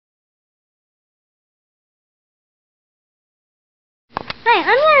Hi,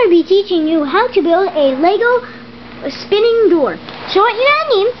 I'm going to be teaching you how to build a Lego spinning door. So what you're going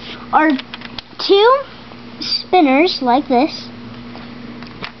to need are 2 spinners like this,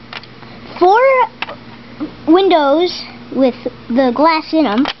 4 windows with the glass in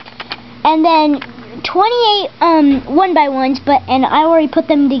them, and then 28 1x1s, and I already put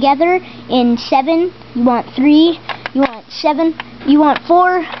them together in 7. You want 3, you want 7, you want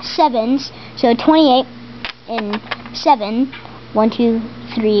 4 7s, so 28 in 7. 1, 2,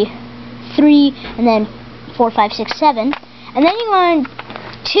 3, 3, and then 4, 5, 6, 7. And then you want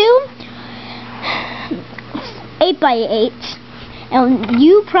 2 8x8s. And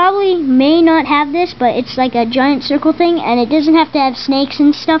you probably may not have this, but it's like a giant circle thing, and it doesn't have to have snakes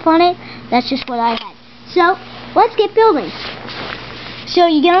and stuff on it. That's just what I had. So, let's get building. So,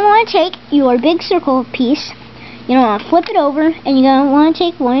 you're going to want to take your big circle piece, you're going to want to flip it over, and you're going to want to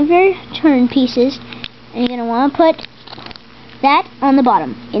take one of your turn pieces, and you're going to want to put that on the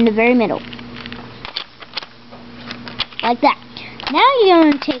bottom, in the very middle. Like that. Now you're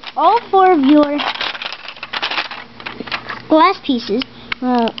going to take all 4 of your glass pieces.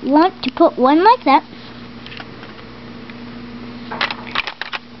 Want to put one like that,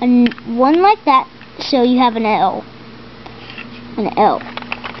 and one like that, so you have an L. An L.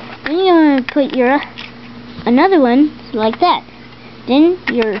 Then you're going to put your another one like that. Then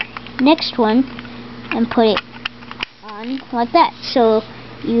your next one, and put it like that, so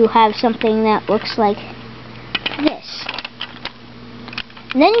you have something that looks like this.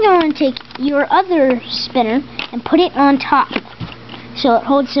 And then you're going to take your other spinner and put it on top, so it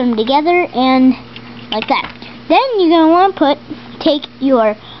holds them together, and like that. Then you're going to want to take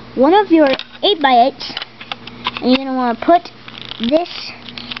your one of your 8x8s, and you're going to want to put this,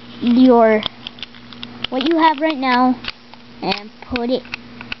 what you have right now, and put it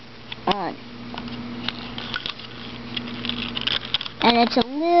on. And it's a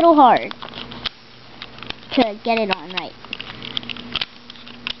little hard to get it on right.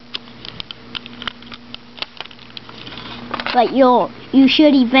 But you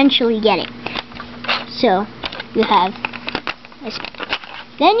should eventually get it. So you have this.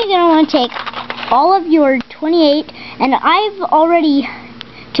 Then you're gonna want to take all of your 28, and I've already,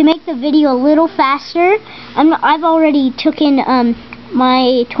 to make the video a little faster, I've already taken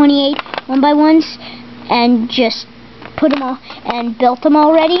my 28 1x1s and just put them all and built them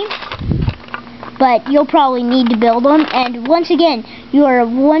already, but you'll probably need to build them. And once again, your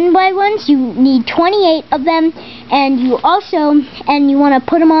 1x1s, you need 28 of them, and you want to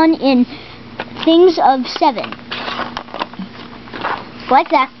put them on in things of 7, like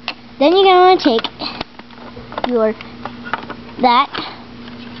that. Then you're gonna want to take you're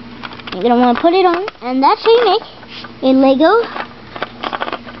gonna want to put it on, and that's how you make a Lego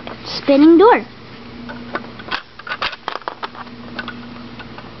spinning door.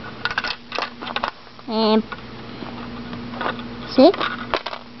 And see?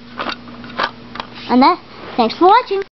 And that. Thanks for watching.